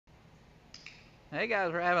Hey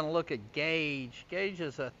guys, we're having a look at Gage. Gage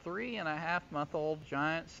is a 3.5-month-old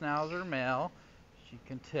giant Schnauzer male. As you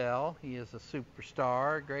can tell, he is a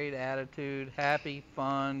superstar, great attitude, happy,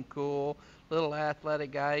 fun, cool, little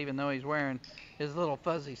athletic guy, even though he's wearing his little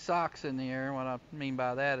fuzzy socks in the air. What I mean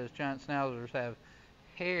by that is giant Schnauzers have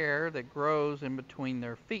hair that grows in between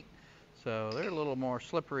their feet. So they're a little more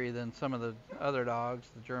slippery than some of the other dogs.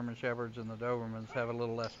 The German Shepherds and the Dobermans have a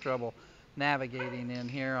little less trouble navigating in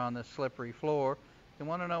here on this slippery floor. If you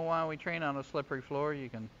want to know why we train on a slippery floor, you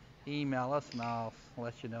can email us and I'll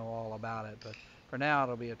let you know all about it. But for now,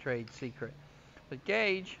 it'll be a trade secret. But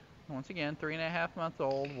Gage, once again,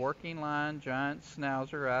 3.5-month-old, working line giant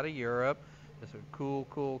Schnauzer out of Europe. It's a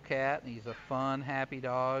cool cat. He's a fun, happy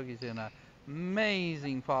dog. He's in a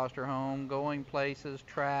amazing foster home, going places,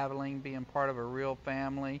 traveling, being part of a real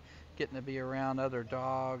family, getting to be around other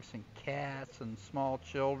dogs and cats and small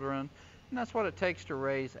children. And that's what it takes to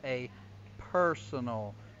raise a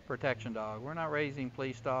personal protection dog. We're not raising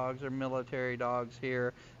police dogs or military dogs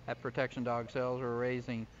here at Protection Dog Sales. We're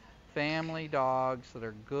raising family dogs that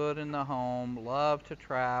are good in the home, love to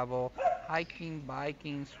travel, hiking,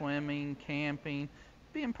 biking, swimming, camping,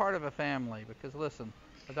 being part of a family. Because listen,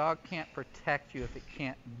 a dog can't protect you if it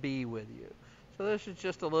can't be with you. So this is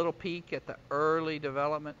just a little peek at the early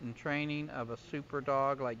development and training of a super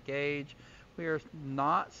dog like Gage. We are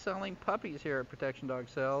not selling puppies here at Protection Dog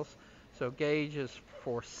Sales. So Gage is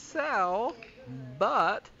for sale,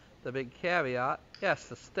 but the big caveat, he has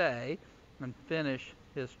to stay and finish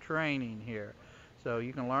his training here. So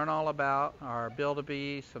you can learn all about our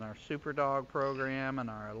Build-A-Beast and our Super Dog program and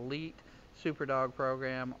our Elite Super Dog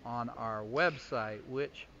program on our website,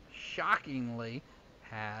 which shockingly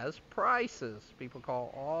has prices. People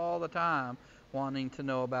call all the time wanting to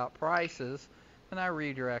know about prices, and I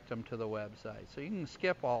redirect them to the website. So you can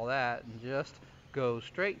skip all that and just go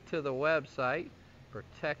straight to the website,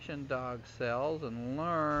 Protection Dog Sales, and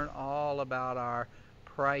learn all about our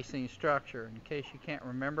pricing structure. In case you can't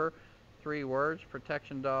remember 3 words,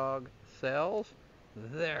 Protection Dog Sales,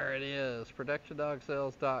 there it is,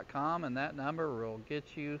 protectiondogsales.com, and that number will get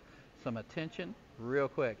you some attention real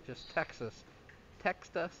quick. Just text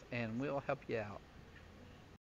us and we'll help you out.